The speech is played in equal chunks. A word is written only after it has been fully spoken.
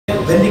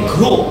when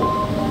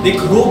they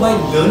grow by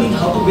learning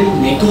how to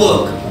build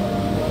network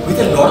with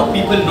a lot of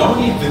people, not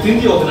only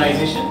within the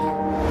organization.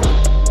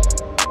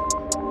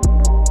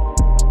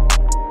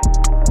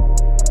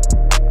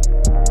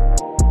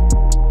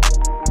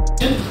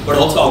 But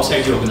also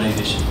outside the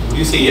organization. Would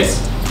you say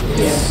yes?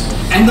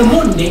 Yes. And the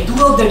more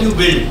network that you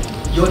build,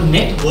 your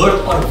net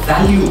worth or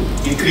value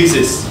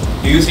increases.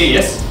 Do you say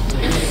yes?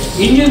 Yes.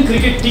 Indian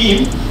cricket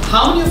team,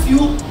 how many of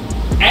you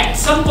at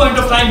some point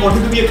of time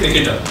wanted to be a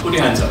cricketer? Put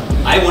your hands up.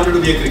 I wanted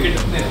to be a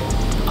cricketer. Never.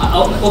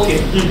 Okay,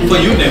 for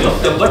you never.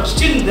 But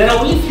still, there are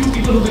only few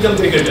people who become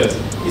cricketers.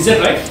 Is that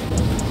right?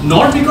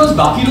 Not because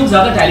बाकी लोग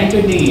ज़्यादा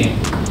talented नहीं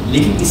हैं,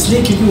 लेकिन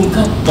इसलिए क्योंकि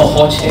उनका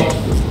पहुँच है.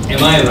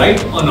 Am I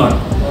right or not?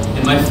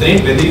 And my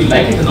friend, whether you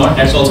like it or not,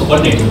 that's also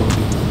called network.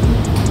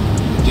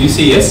 Do you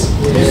say yes?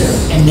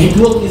 Yes. And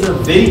network is a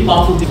very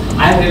powerful thing.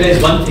 I have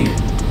realized one thing.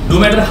 No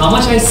matter how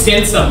much I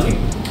sell something,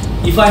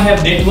 if I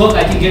have network,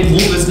 I can get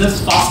more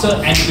business faster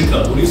and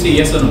quicker. Would you say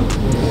yes or no?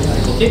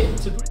 Yes. Okay.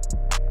 So